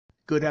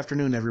Good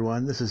afternoon,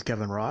 everyone. This is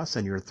Kevin Ross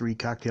and your 3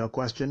 cocktail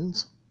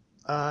questions.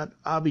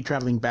 I'll be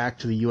traveling back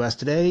to the U.S.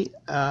 today,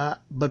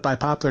 but by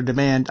popular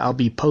demand, I'll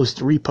be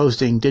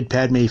reposting Did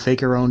Padme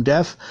Fake Her Own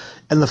Death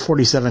and the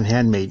 47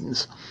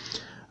 Handmaidens.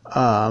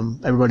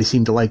 Everybody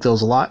seemed to like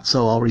those a lot,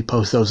 so I'll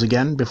repost those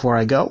again before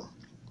I go.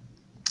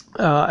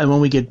 And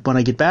when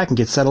I get back and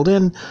get settled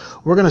in,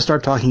 we're going to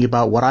start talking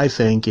about what I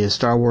think is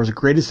Star Wars'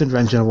 greatest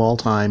invention of all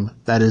time.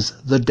 That is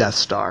the Death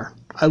Star.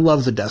 I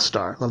love the Death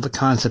Star. I love the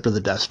concept of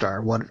the Death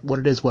Star, what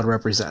it is, what it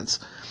represents.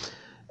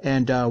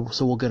 And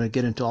so we're going to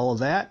get into all of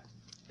that,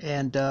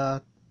 and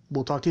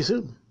we'll talk to you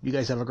soon. You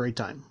guys have a great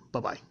time.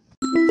 Bye-bye.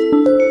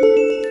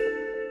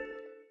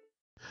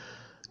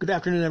 Good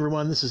afternoon,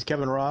 everyone. This is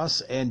Kevin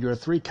Ross and your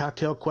 3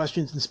 cocktail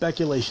questions and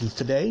speculations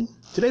today.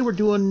 Today we're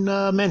doing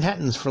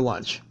Manhattans for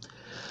lunch.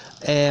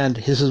 And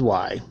this is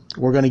why.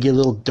 We're going to get a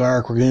little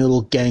dark, we're going to get a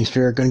little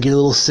gangster, going to get a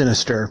little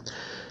sinister.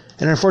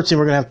 And unfortunately,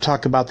 we're going to have to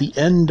talk about the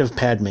end of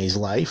Padme's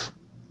life.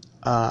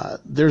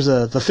 There's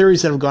the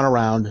theories that have gone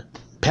around.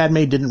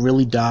 Padme didn't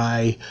really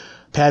die.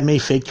 Padme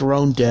faked her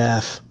own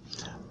death.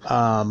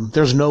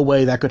 There's no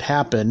way that could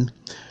happen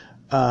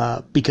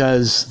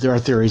because there are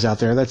theories out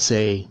there that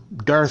say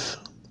Darth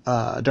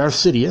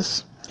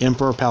Sidious,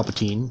 Emperor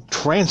Palpatine,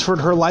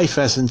 transferred her life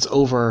essence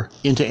over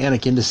into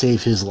Anakin to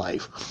save his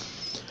life.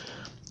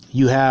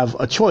 You have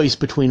a choice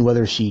between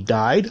whether she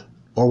died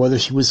or whether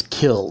she was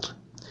killed.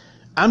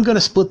 I'm going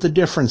to split the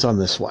difference on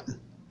this one,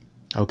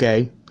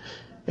 okay?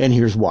 And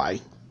here's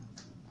why.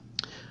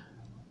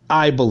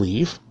 I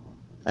believe,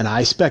 and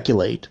I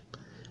speculate,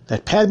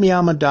 that Padme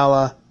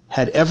Amidala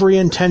had every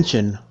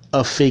intention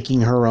of faking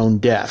her own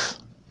death.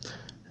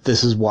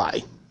 This is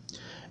why.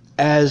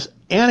 As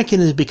Anakin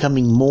is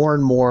becoming more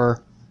and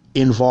more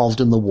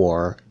involved in the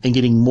war and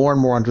getting more and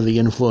more under the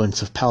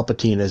influence of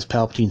Palpatine as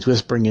Palpatine's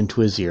whispering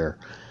into his ear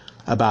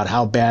about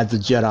how bad the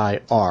Jedi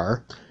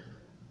are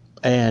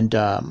and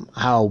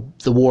how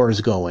the war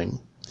is going,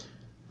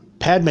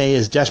 Padme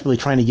is desperately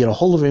trying to get a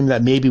hold of him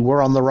that maybe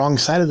we're on the wrong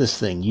side of this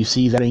thing. You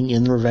see that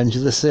in Revenge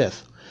of the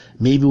Sith.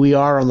 Maybe we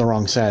are on the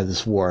wrong side of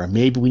this war.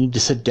 Maybe we need to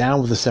sit down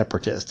with the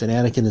Separatists. And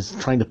Anakin is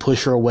trying to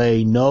push her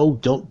away. No,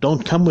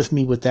 don't come with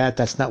me with that.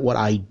 That's not what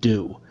I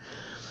do.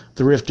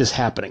 The rift is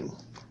happening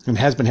and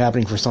has been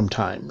happening for some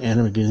time.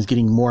 Anakin is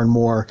getting more and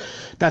more,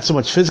 not so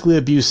much physically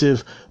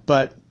abusive,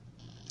 but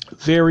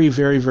very,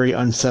 very, very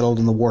unsettled,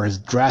 and the war has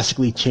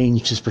drastically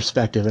changed his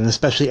perspective, and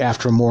especially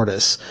after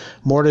Mortis.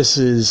 Mortis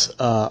is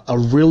a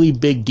really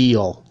big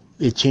deal.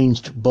 It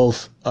changed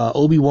both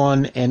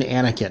Obi-Wan and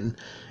Anakin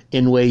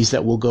in ways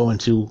that we'll go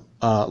into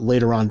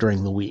later on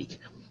during the week.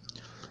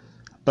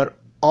 But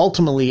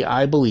ultimately,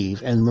 I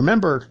believe, and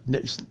remember,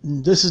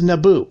 this is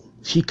Naboo.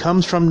 She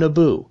comes from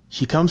Naboo.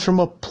 She comes from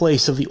a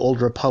place of the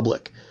Old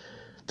Republic,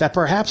 that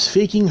perhaps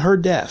faking her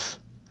death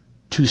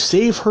to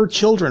save her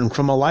children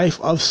from a life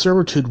of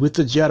servitude with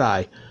the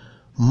Jedi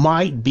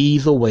might be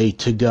the way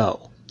to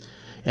go.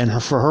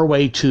 And for her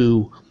way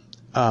to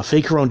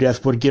fake her own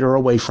death would get her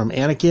away from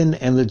Anakin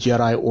and the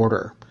Jedi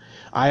Order.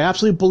 I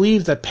absolutely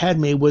believe that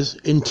Padme was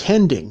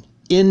intending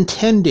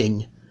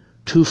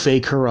to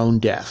fake her own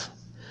death.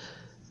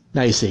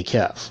 Now you say,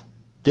 Kev,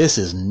 this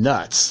is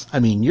nuts.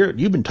 I mean,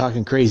 you've been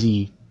talking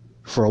crazy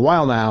for a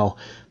while now.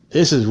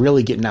 This is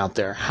really getting out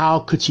there. How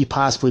could she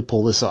possibly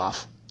pull this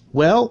off?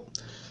 Well,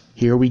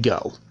 here we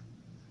go.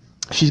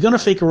 If she's going to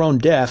fake her own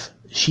death,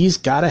 she's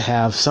got to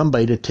have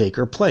somebody to take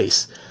her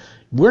place.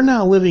 We're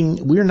now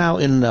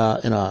in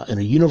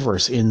a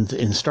universe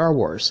in Star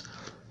Wars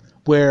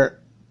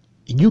where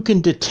you can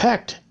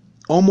detect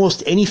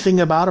almost anything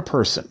about a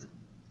person,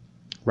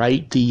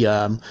 right?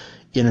 In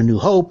A New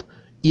Hope,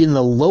 in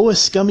the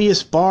lowest,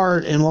 scummiest bar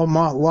in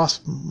Mos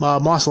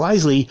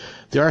Eisley,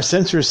 there are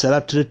sensors set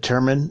up to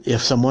determine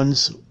if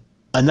someone's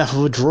enough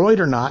of a droid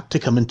or not to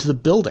come into the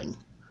building.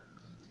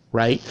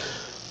 Right?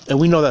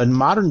 And we know that in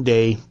modern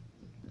day,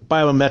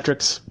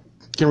 biometrics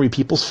can read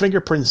people's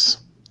fingerprints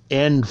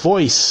and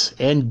voice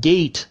and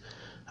gait,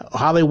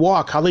 how they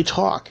walk, how they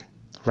talk,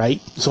 right?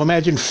 So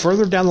imagine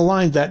further down the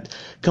line that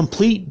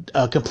complete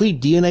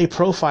DNA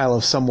profile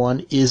of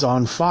someone is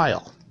on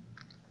file.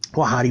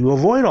 Well, how do you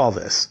avoid all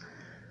this?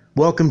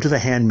 Welcome to the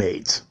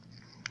Handmaids.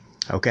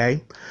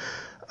 Okay?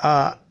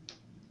 Can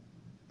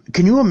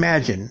you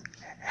imagine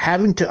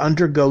having to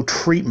undergo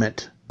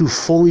treatment to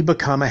fully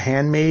become a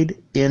handmaid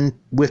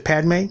with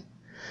Padme?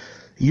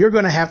 You're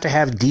going to have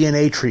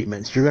DNA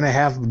treatments. You're going to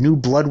have new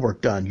blood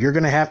work done. You're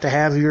going to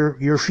have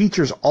your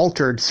features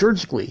altered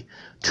surgically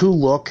to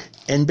look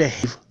and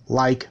behave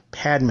like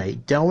Padme,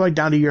 all the way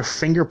down to your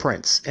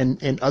fingerprints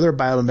and other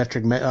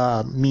biometric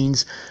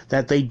means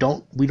that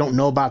we don't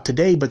know about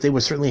today, but they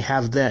would certainly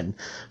have then,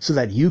 so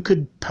that you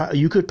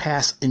could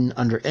pass in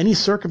under any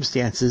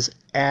circumstances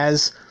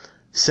as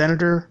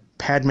Senator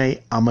Padme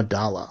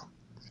Amidala.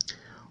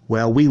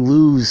 Well, we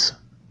lose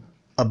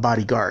a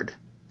bodyguard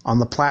on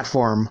the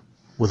platform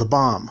with a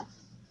bomb.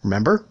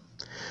 Remember?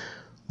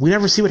 We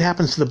never see what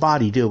happens to the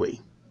body, do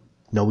we?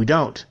 No, we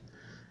don't.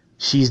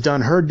 She's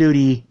done her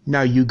duty,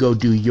 now you go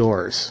do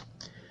yours.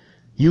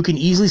 You can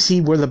easily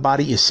see where the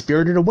body is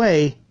spirited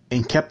away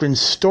and kept in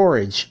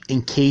storage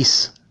in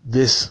case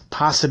this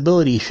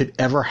possibility should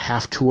ever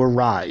have to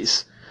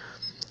arise.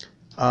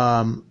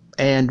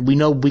 And we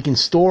know we can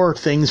store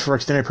things for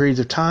extended periods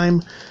of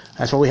time.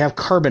 That's why we have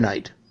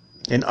carbonite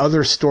and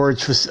other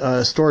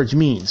storage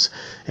means.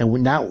 And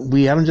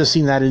we haven't just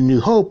seen that in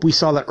New Hope. We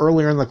saw that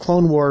earlier in the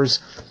Clone Wars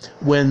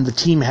when the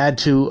team had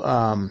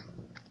to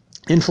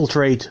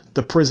infiltrate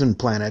the prison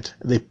planet.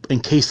 They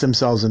encased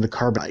themselves into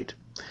carbonite.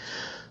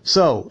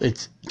 So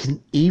it's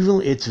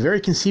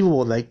very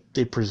conceivable that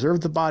they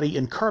preserved the body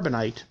in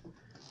carbonite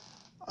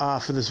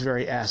for this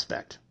very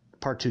aspect.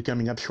 Part 2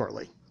 coming up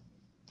shortly.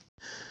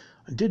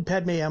 Did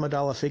Padme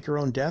Amidala fake her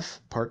own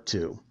death? Part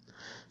 2.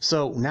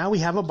 So now we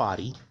have a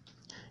body,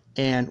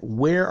 and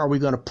where are we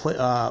going to play?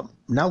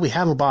 Now we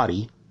have a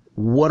body,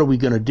 what are we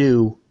going to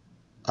do?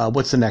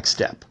 What's the next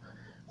step?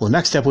 Well, the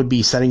next step would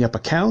be setting up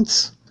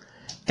accounts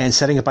and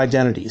setting up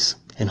identities.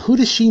 And who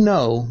does she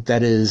know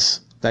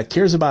that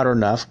cares about her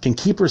enough, can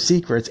keep her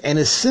secrets, and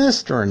is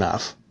sinister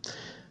enough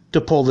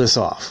to pull this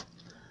off?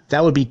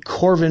 That would be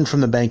Corvin from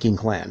the banking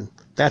clan.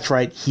 That's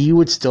right,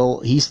 he's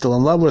still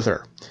in love with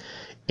her.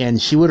 And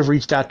she would have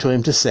reached out to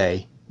him to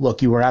say,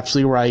 look, you were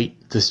absolutely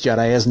right. This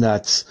Jedi is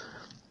nuts.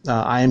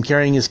 I am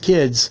carrying his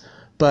kids,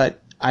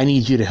 but I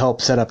need you to help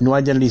set up new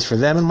identities for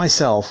them and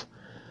myself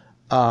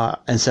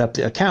and set up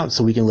the account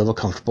so we can live a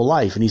comfortable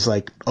life. And he's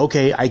like,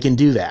 okay, I can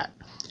do that.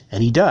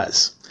 And he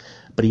does.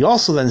 But he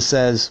also then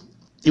says,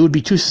 it would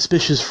be too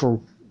suspicious for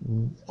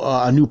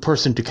a new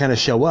person to kind of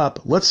show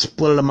up. Let's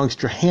split it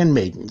amongst your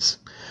handmaidens.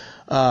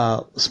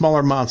 Smaller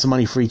amounts of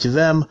money for each of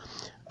them.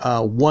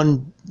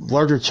 One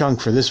larger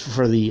chunk for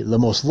the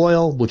most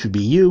loyal, which would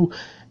be you,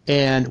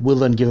 and we'll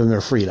then give them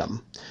their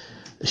freedom.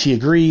 She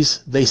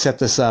agrees. They set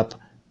this up,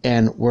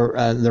 and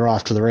they're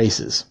off to the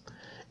races.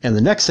 And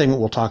the next segment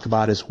we'll talk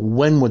about is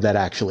when would that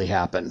actually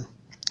happen?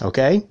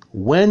 Okay,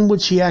 when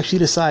would she actually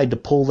decide to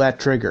pull that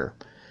trigger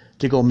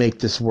to go make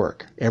this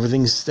work?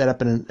 Everything's set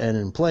up and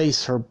in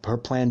place. Her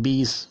plan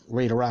B's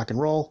ready to rock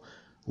and roll.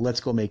 Let's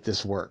go make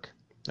this work.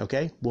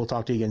 Okay, we'll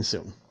talk to you again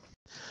soon.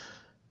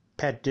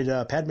 Did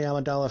Padme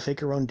Amidala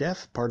fake her own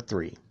death? Part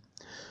 3.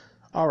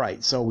 All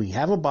right, so we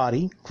have a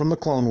body from the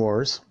Clone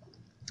Wars.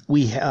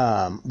 We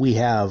have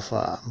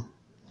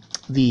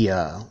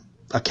the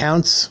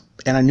accounts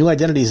and a new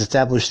identities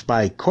established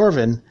by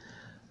Corvin.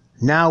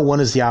 Now one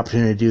is the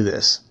opportunity to do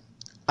this.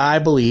 I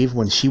believe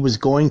when she was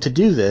going to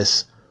do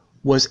this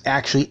was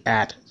actually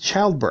at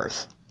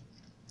childbirth.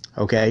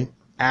 Okay,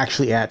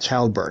 actually at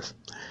childbirth.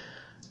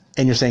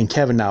 And you're saying,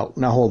 Kevin, now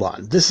hold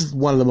on. This is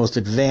one of the most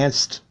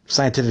advanced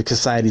scientific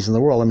societies in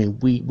the world. I mean,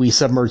 we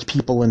submerge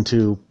people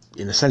into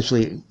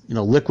essentially,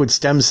 liquid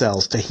stem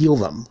cells to heal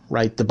them,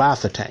 right? The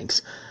Botha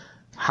tanks.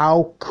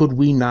 How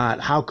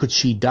could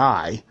she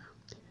die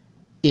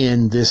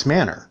in this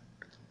manner?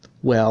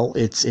 Well,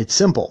 it's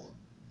simple.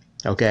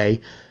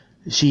 Okay.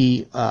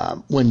 She,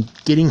 when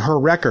getting her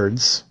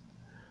records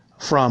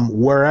from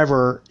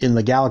wherever in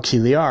the galaxy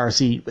they are,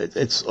 see,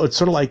 it's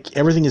sort of like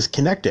everything is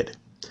connected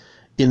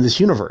in this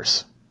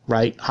universe,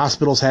 right?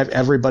 Hospitals have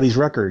everybody's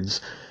records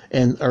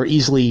and are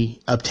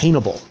easily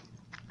obtainable.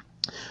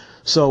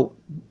 So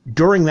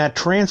during that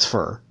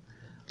transfer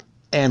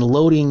and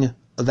loading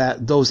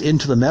those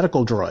into the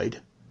medical droid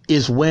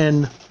is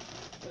when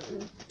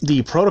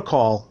the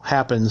protocol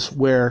happens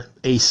where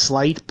a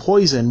slight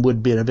poison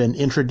would have been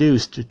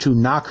introduced to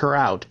knock her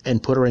out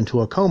and put her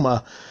into a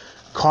coma,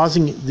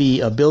 causing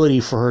the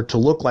ability for her to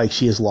look like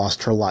she has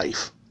lost her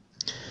life.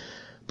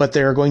 But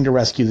they're going to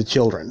rescue the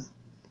children,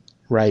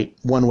 right,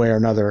 one way or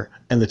another,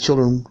 and the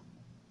children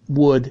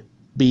would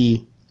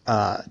be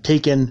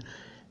taken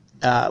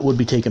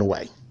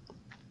away,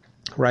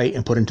 right,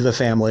 and put into the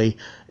family,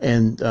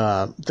 and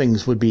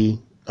things would be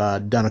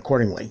done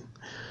accordingly.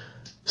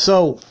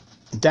 So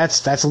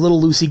that's a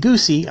little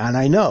loosey-goosey, and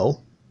I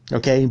know,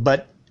 okay,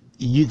 but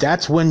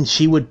that's when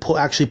she would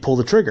actually pull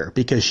the trigger,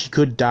 because she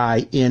could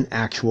die in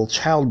actual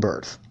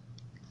childbirth,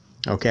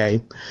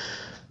 okay?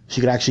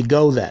 She could actually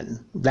go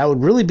then. That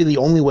would really be the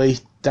only way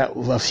that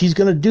if she's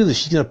going to do this,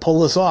 she's going to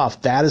pull this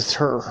off. That is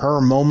her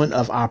moment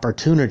of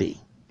opportunity.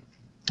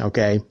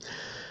 Okay.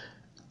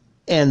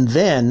 And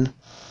then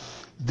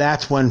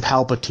that's when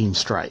Palpatine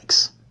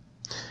strikes.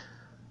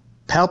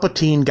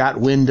 Palpatine got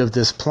wind of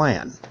this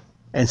plan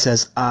and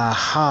says,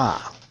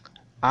 aha,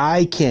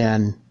 I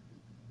can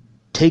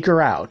take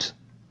her out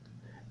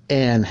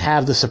and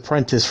have this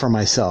apprentice for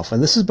myself.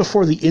 And this is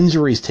before the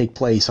injuries take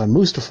place on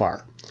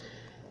Mustafar.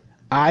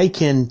 I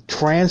can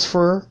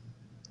transfer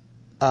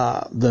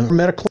the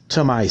medical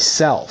to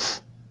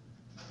myself,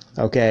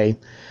 okay,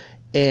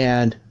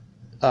 and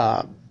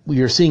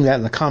you're seeing that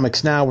in the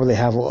comics now, where they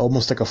have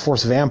almost like a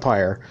Force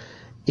vampire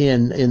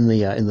in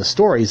the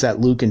stories that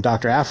Luke and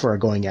Dr. Aphra are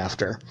going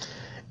after,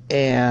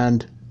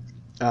 and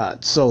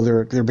so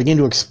they're beginning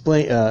to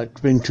explain,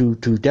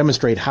 to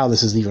demonstrate how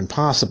this is even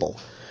possible.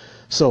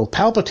 So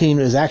Palpatine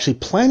is actually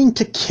planning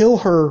to kill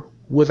her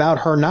without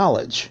her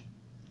knowledge,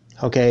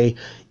 okay,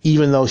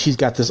 even though she's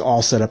got this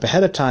all set up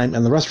ahead of time,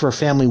 and the rest of her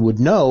family would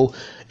know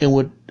and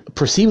would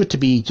perceive it to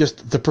be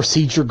just the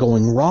procedure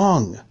going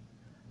wrong.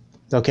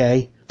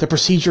 Okay? The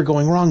procedure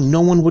going wrong,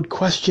 no one would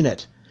question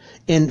it.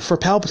 And for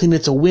Palpatine,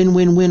 it's a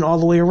win-win-win all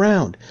the way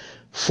around.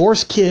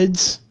 Force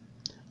kids,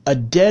 a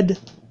dead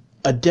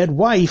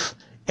wife,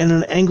 and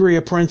an angry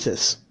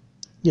apprentice.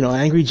 You know,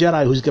 an angry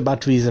Jedi who's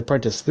about to be his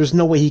apprentice. There's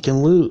no way he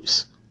can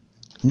lose.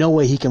 No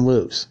way he can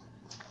lose.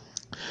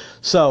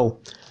 So,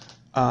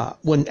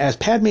 as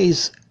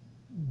Padme's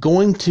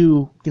going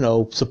to, you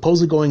know,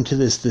 supposedly going to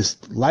this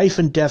life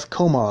and death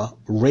coma,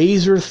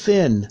 razor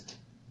thin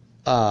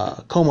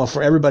coma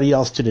for everybody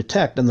else to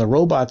detect, and the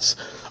robots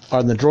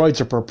and the droids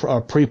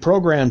are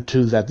pre-programmed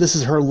to that. This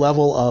is her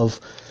level of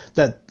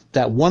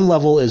that one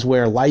level is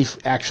where life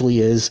actually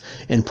is,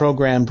 and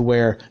programmed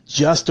where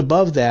just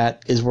above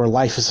that is where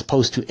life is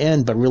supposed to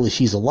end, but really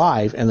she's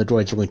alive, and the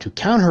droids are going to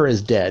count her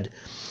as dead.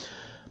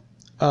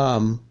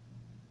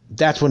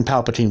 That's when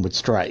Palpatine would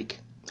strike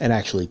and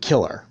actually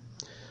kill her.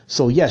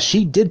 So yes,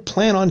 she did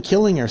plan on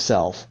killing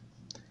herself,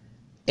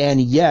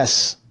 and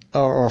yes,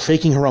 or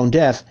faking her own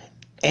death,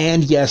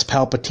 and yes,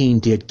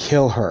 Palpatine did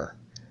kill her.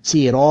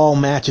 See, it all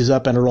matches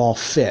up and it all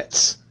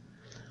fits.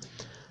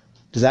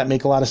 Does that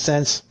make a lot of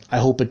sense? I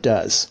hope it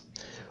does.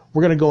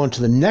 We're going to go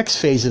into the next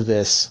phase of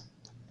this,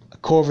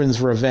 Corvin's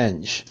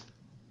revenge,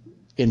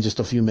 in just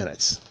a few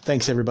minutes.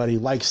 Thanks, everybody.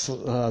 Like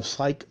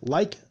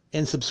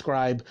and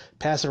subscribe.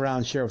 Pass it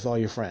around. Share it with all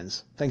your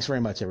friends. Thanks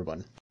very much,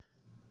 everyone.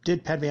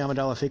 Did Padme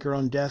Amidala fake her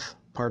own death?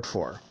 Part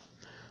 4.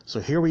 So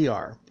here we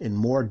are in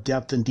more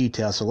depth and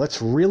detail. So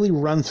let's really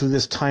run through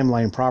this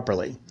timeline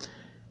properly.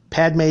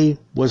 Padme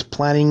was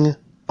planning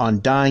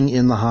on dying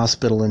in the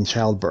hospital in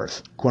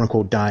childbirth,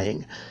 quote-unquote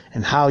dying.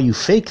 And how you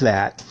fake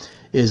that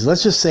is,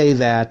 let's just say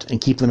that,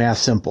 and keep the math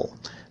simple,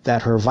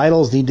 that her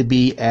vitals need to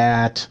be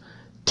at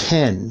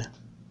 10,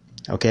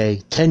 okay,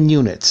 10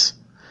 units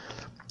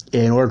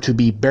in order to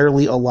be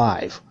barely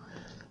alive.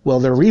 Well,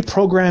 they're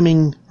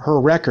reprogramming her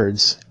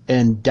records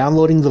and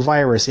downloading the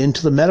virus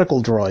into the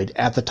medical droid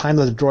at the time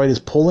that the droid is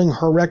pulling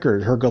her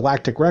record, her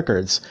galactic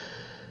records,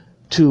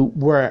 to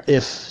where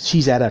if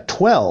she's at a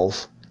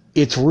 12,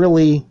 it's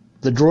really,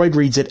 the droid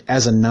reads it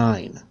as a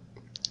 9.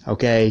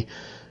 Okay?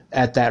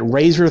 At that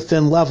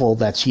razor-thin level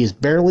that she is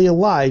barely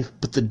alive,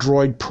 but the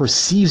droid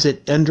perceives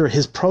it under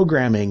his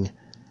programming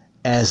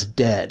as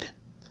dead.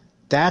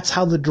 That's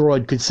how the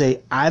droid could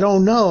say, I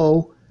don't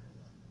know,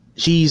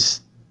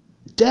 she's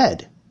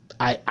dead.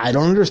 I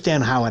don't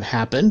understand how it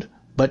happened,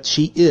 but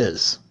she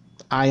is.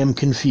 I am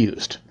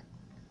confused.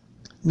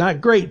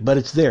 Not great, but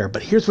it's there.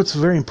 But here's what's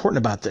very important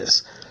about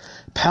this.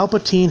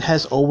 Palpatine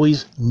has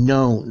always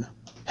known.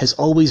 He's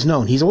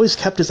always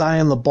kept his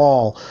eye on the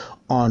ball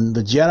on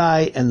the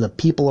Jedi and the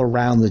people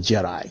around the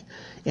Jedi,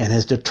 and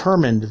has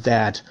determined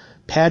that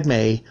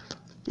Padme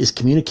is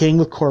communicating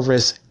with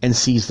Corvus and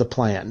sees the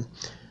plan.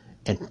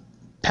 And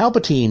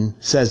Palpatine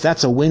says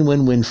that's a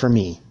win-win-win for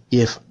me.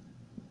 If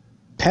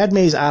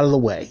Padme's out of the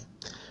way,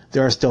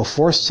 there are still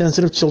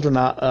Force-sensitive children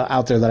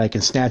out there that I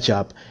can snatch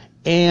up,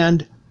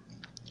 and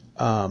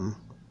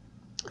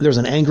there's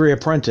an angry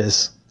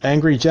apprentice,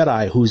 angry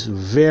Jedi, who's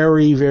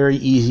very, very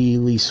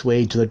easily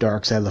swayed to the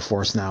dark side of the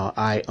Force now.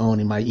 I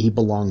own him. He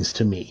belongs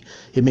to me.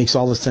 It makes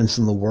all the sense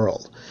in the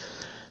world.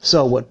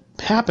 So what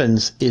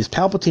happens is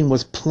Palpatine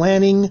was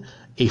planning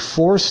a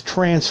Force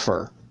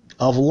transfer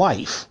of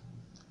life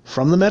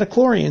from the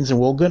Metachlorians, and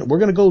we're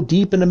going to go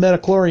deep into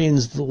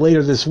Metachlorians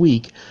later this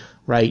week.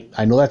 Right?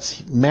 I know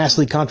that's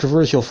massively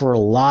controversial for a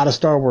lot of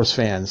Star Wars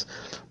fans,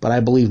 but I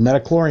believe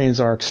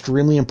Metachlorians are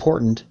extremely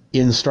important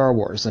in Star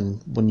Wars,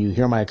 and when you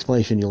hear my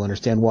explanation, you'll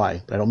understand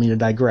why. But I don't mean to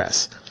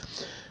digress.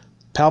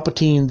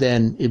 Palpatine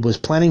then was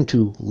planning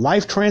to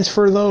life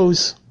transfer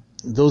those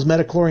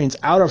Metachlorians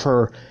out of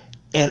her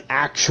and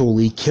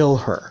actually kill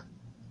her.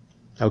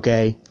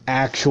 Okay?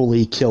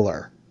 Actually kill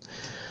her.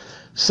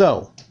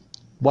 So,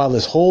 while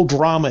this whole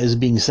drama is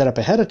being set up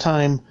ahead of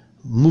time,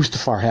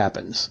 Mustafar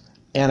happens.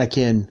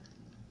 Anakin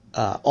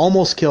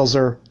almost kills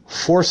her,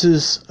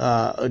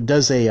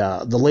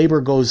 the labor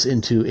goes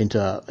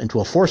into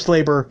a forced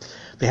labor.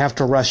 They have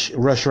to rush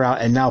her out,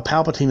 and now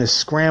Palpatine is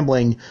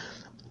scrambling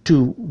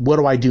to, what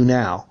do I do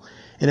now?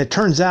 And it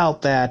turns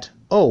out that,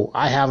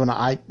 I have an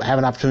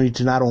opportunity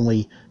to not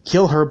only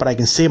kill her, but I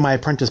can save my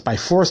apprentice by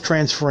force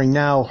transferring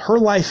now her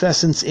life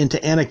essence into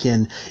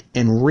Anakin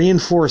and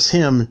reinforce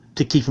him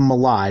to keep him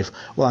alive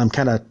while I'm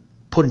kind of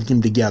putting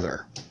him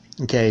together.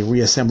 Okay,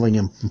 reassembling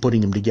him and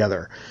putting him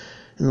together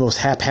in the most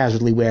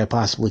haphazardly way I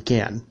possibly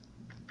can.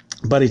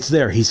 But it's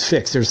there. He's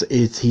fixed.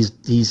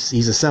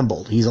 He's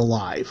assembled. He's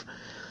alive.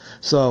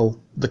 So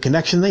the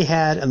connection they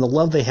had and the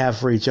love they have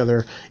for each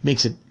other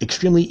makes it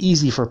extremely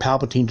easy for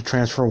Palpatine to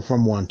transfer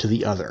from one to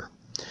the other.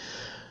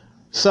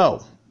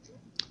 So,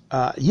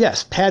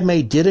 yes,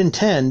 Padme did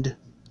intend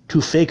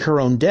to fake her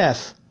own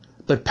death,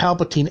 but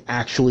Palpatine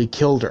actually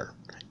killed her.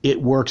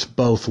 It works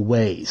both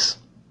ways.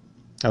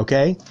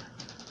 Okay?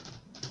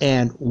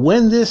 And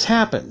when this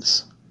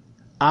happens,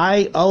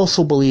 I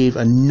also believe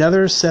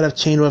another set of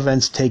chain of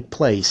events take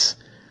place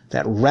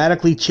that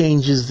radically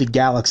changes the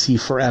galaxy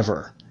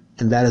forever,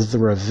 and that is the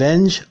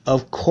Revenge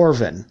of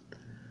Corvin.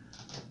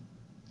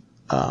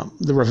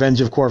 The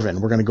Revenge of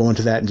Corvin. We're going to go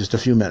into that in just a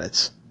few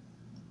minutes.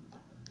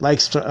 like,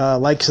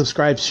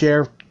 subscribe,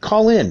 share,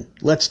 call in.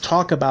 Let's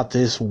talk about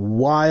this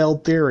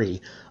wild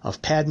theory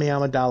of Padme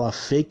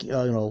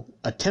Amidala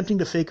attempting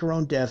to fake her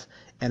own death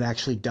and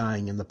actually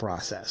dying in the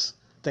process.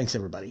 Thanks,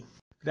 everybody.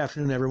 Good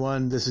afternoon,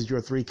 everyone. This is your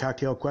 3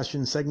 cocktail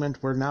questions segment.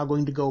 We're now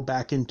going to go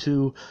back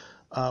into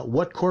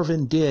what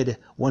Corvin did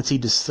once he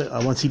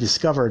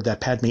discovered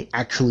that Padme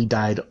actually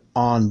died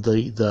on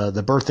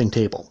the birthing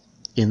table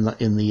in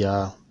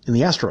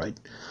the asteroid.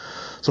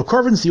 So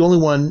Corvin's the only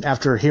one,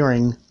 after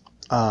hearing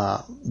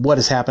what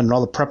has happened and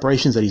all the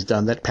preparations that he's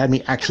done, that Padme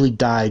actually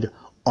died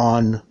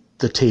on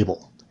the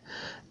table,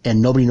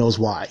 and nobody knows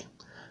why.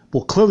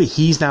 Well, clearly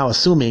he's now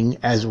assuming,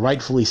 as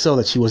rightfully so,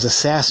 that she was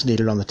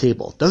assassinated on the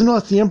table. Doesn't know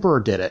if the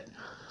Emperor did it,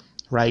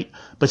 right?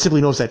 But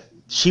simply knows that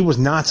she was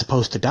not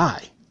supposed to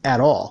die at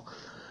all.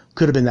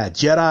 Could have been that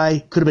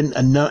Jedi, could have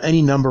been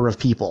any number of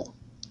people,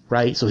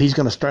 right? So he's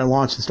going to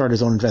launch his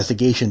own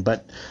investigation,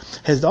 but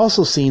has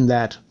also seen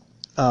that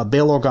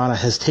Bail Organa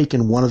has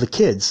taken one of the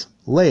kids,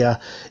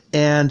 Leia,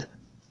 and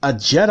a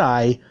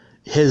Jedi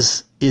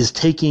is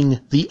taking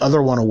the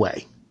other one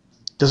away.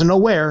 Doesn't know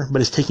where,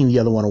 but is taking the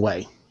other one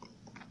away.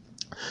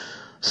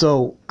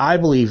 So I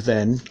believe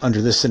then, under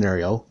this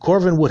scenario,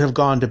 Corvin would have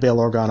gone to Bail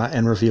Organa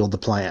and revealed the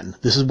plan.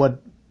 This is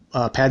what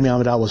Padme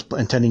Amidala was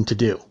intending to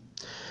do.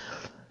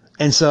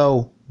 And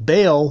so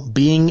Bail,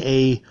 being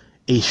a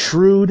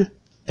shrewd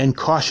and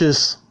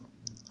cautious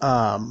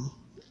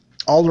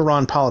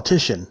Alderaan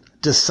politician,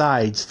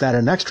 decides that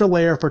an extra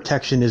layer of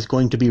protection is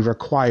going to be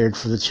required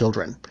for the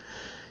children.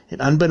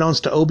 And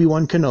unbeknownst to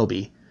Obi-Wan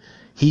Kenobi,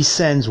 he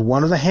sends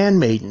one of the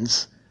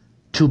handmaidens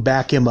to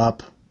back him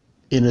up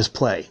in his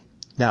play.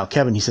 Now,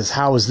 Kevin, he says,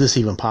 how is this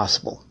even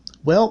possible?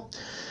 Well,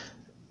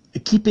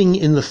 keeping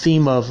in the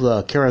theme of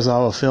the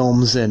Kurosawa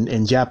films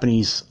and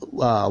Japanese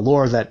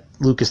lore that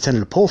Lucas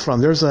tended to pull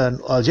from, there's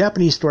a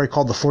Japanese story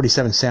called The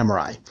 47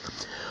 Samurai,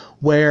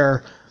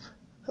 where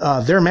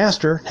their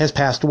master has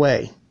passed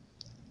away,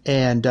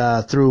 and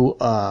through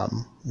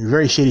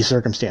very shady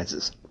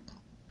circumstances.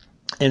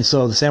 And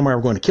so the samurai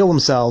were going to kill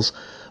themselves,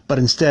 but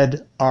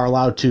instead are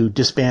allowed to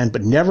disband,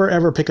 but never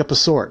ever pick up a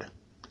sword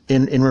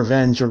in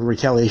revenge or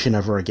retaliation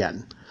ever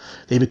again.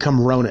 They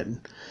become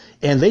Ronin.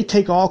 And they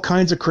take all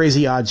kinds of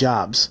crazy odd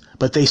jobs,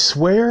 but they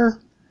swear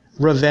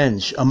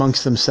revenge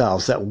amongst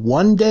themselves that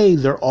one day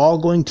they're all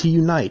going to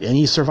unite.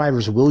 Any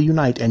survivors will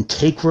unite and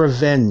take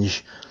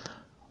revenge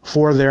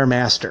for their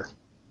master.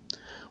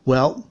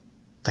 Well,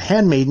 the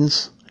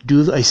handmaidens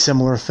do a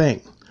similar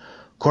thing.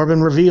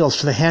 Corvin reveals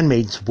to the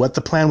handmaidens what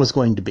the plan was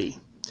going to be,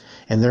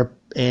 and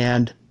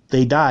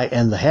they die,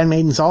 and the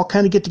handmaidens all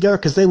kind of get together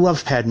because they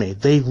loved Padme.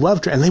 They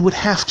loved her, and they would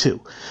have to.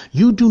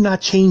 You do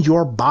not change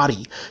your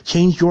body,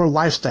 change your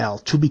lifestyle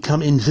to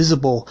become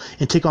invisible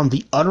and take on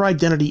the utter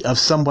identity of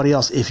somebody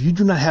else if you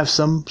do not have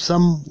some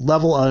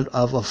level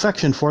of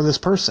affection for this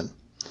person.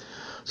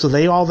 So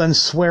they all then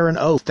swear an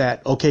oath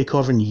that, okay,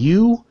 Corvin,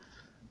 you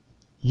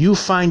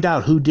find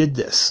out who did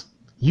this.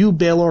 You,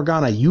 Bail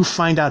Organa, you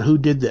find out who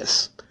did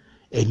this,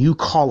 and you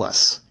call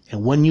us.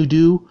 And when you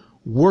do,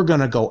 we're going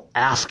to go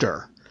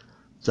after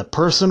the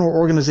person or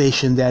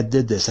organization that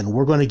did this, and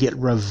we're going to get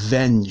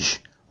revenge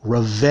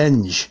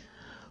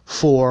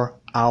for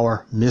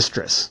our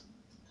mistress,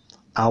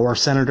 our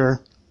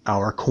senator,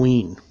 our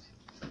queen.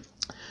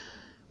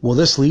 Well,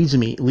 this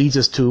leads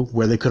us to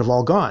where they could have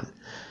all gone.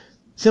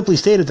 Simply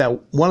stated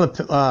that one of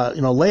the,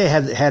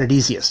 Leia had it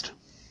easiest,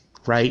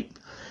 right?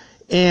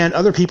 And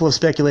other people have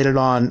speculated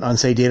on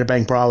say,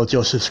 Databank Brawl with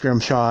Joseph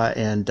Scrimshaw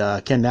and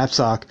Ken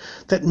Knapsack,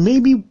 that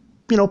maybe,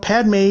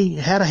 Padme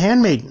had a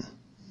handmaiden.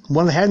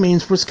 One of the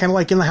handmaidens was kind of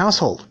like in the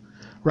household,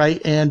 right?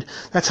 And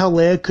that's how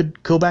Leia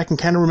could go back and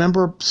kind of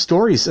remember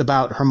stories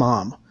about her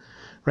mom,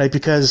 right?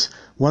 Because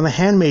one of the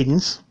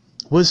handmaidens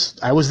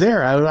I was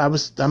there.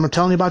 I'm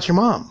telling you about your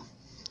mom,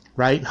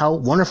 right? How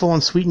wonderful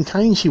and sweet and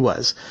kind she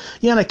was.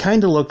 Yeah, and I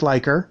kind of looked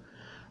like her,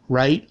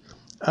 right?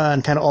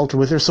 And kind of altered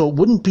with her, so it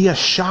wouldn't be a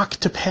shock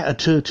to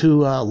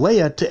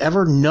Leia to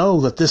ever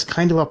know that this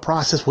kind of a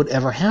process would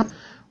ever happen,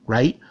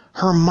 right?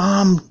 Her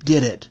mom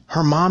did it.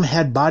 Her mom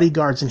had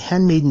bodyguards and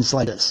handmaidens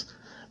like this.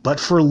 But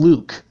for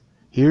Luke,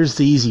 here's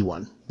the easy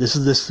one. This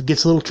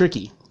gets a little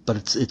tricky, but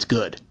it's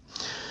good.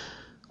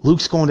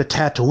 Luke's going to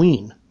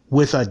Tatooine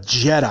with a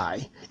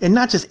Jedi, and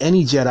not just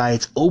any Jedi.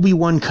 It's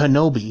Obi-Wan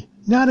Kenobi.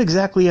 Not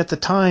exactly at the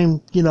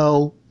time,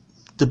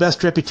 the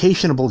best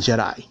reputationable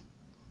Jedi.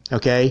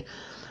 Okay.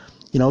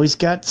 He's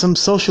got some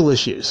social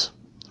issues,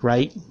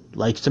 right?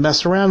 Likes to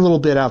mess around a little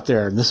bit out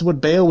there. And this is what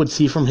Bail would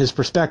see from his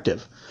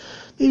perspective.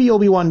 Maybe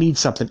Obi-Wan needs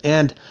something.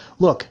 And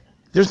look,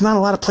 there's not a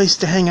lot of places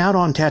to hang out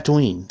on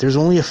Tatooine. There's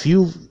only a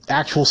few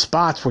actual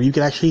spots where you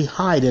can actually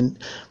hide. And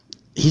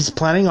he's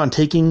planning on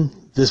taking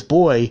this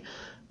boy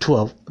to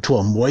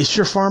a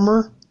moisture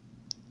farmer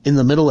in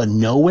the middle of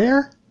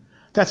nowhere.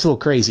 That's a little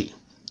crazy.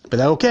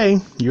 But okay,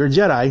 you're a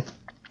Jedi.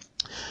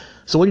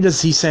 So what he does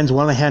is he sends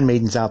one of the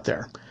handmaidens out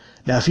there.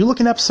 Now, if you look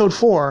in episode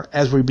 4,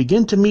 as we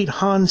begin to meet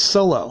Han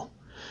Solo,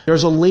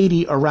 there's a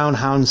lady around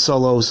Han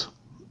Solo's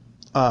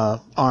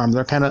arm.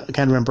 They're kind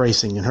of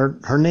embracing, and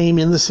her name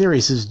in the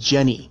series is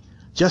Jenny,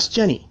 just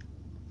Jenny.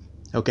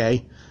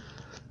 Okay?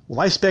 Well,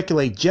 I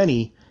speculate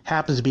Jenny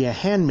happens to be a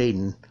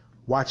handmaiden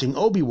watching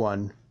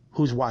Obi-Wan,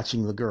 who's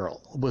watching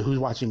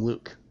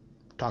Luke.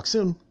 Talk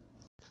soon.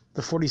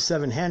 The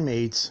 47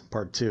 Handmaids,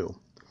 Part 2.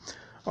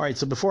 All right,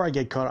 so before I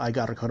got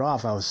cut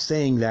off, I was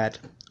saying that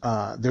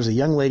there's a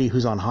young lady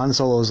who's on Han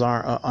Solo's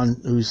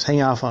who's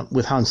hanging out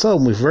with Han Solo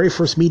when we very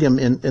first meet him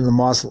in the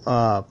Mos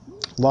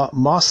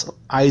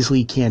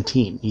Eisley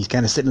canteen. He's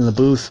kind of sitting in the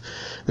booth.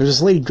 There's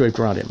this lady draped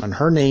around him, and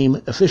her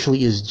name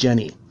officially is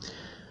Jenny.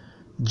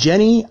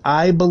 Jenny,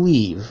 I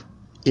believe,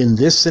 in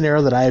this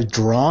scenario that I have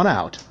drawn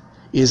out,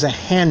 is a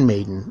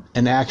handmaiden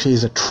and actually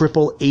is a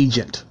triple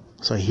agent.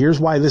 So here's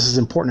why this is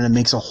important, and it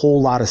makes a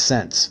whole lot of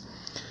sense.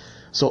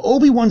 So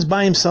Obi-Wan's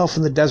by himself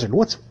in the desert.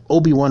 What's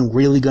Obi-Wan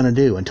really going to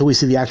do? Until we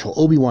see the actual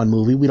Obi-Wan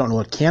movie, we don't know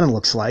what canon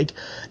looks like.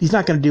 He's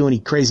not going to do any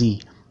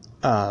crazy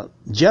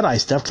Jedi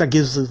stuff because that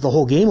gives the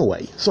whole game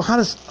away. So how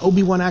does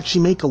Obi-Wan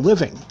actually make a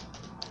living,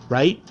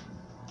 right?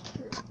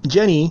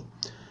 Jenny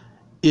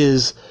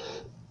is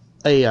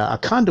a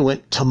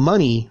conduit to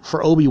money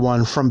for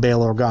Obi-Wan from Bail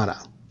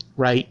Organa,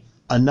 right?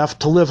 Enough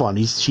to live on.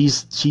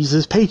 She's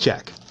his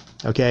paycheck,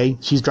 okay?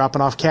 She's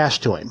dropping off cash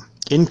to him.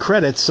 In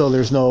credits, so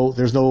there's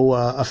no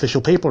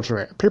official paper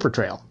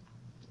trail.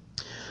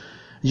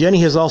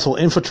 Jenny has also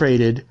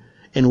infiltrated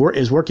and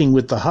is working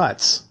with the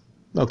Hutts,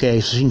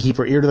 okay, so she can keep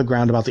her ear to the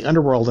ground about the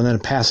underworld and then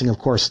passing, of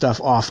course,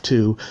 stuff off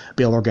to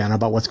Bail Organa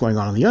about what's going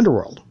on in the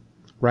underworld,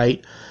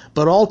 right?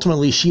 But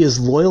ultimately, she is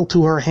loyal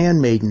to her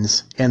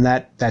handmaidens and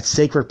that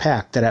sacred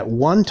pact that at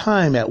one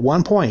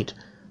point,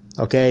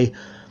 okay,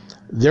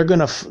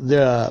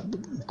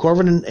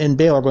 Corvin and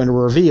Bail are going to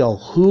reveal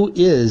who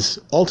is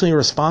ultimately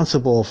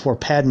responsible for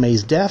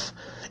Padme's death,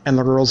 and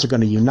the girls are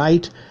going to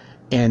unite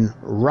and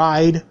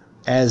ride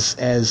as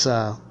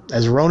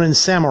Ronin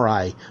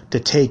samurai to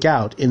take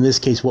out, in this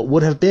case, what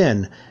would have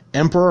been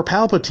Emperor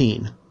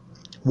Palpatine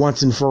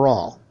once and for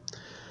all.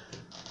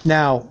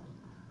 Now,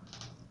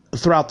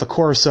 throughout the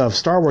course of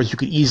Star Wars, you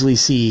could easily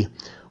see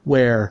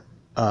where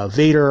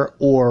Vader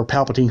or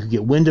Palpatine could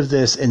get wind of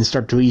this and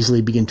start to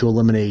easily begin to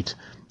eliminate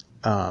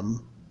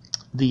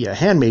the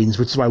handmaidens,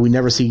 which is why we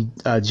never see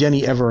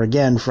Jenny ever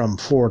again from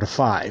 4 to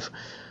 5.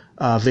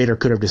 Vader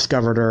could have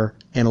discovered her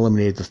and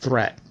eliminated the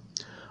threat.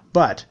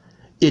 But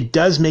it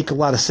does make a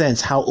lot of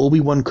sense how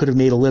Obi-Wan could have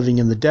made a living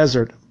in the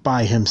desert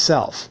by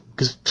himself.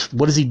 Because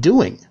what is he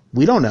doing?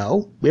 We don't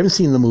know. We haven't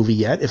seen the movie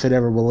yet, if it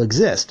ever will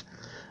exist.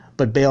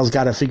 But Bail's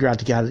got to figure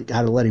out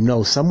how to let him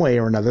know some way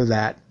or another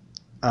that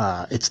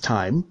it's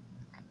time,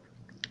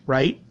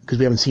 right? Because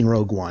we haven't seen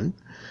Rogue One.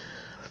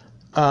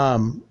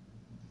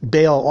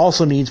 Bail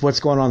also needs what's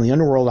going on in the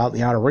underworld out in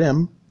the Outer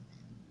Rim,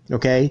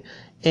 okay?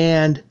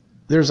 And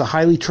there's a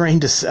highly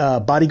trained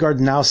bodyguard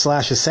now /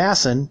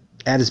 assassin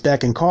at his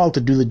beck and call to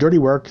do the dirty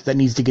work that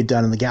needs to get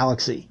done in the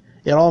galaxy.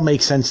 It all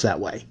makes sense that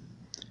way.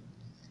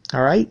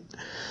 All right?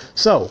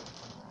 So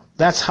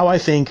that's how I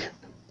think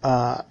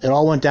it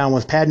all went down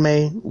with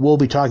Padme. We'll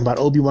be talking about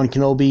Obi-Wan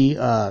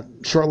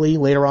Kenobi shortly,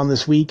 later on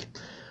this week.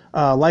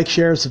 Like,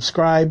 share,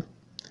 subscribe.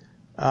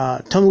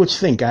 Tell me what you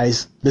think,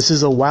 guys. This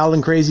is a wild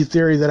and crazy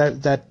theory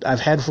that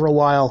I've had for a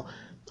while.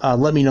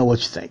 Let me know what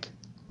you think.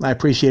 I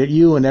appreciate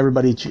you and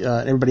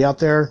everybody out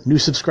there. New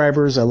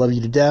subscribers, I love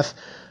you to death.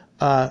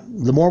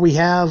 The more we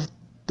have,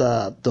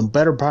 the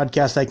better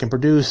podcast I can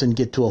produce and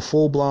get to a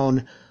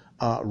full-blown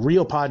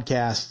real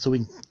podcast so we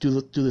can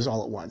do this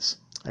all at once.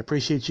 I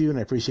appreciate you and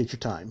I appreciate your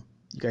time.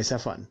 You guys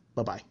have fun.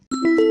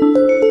 Bye-bye.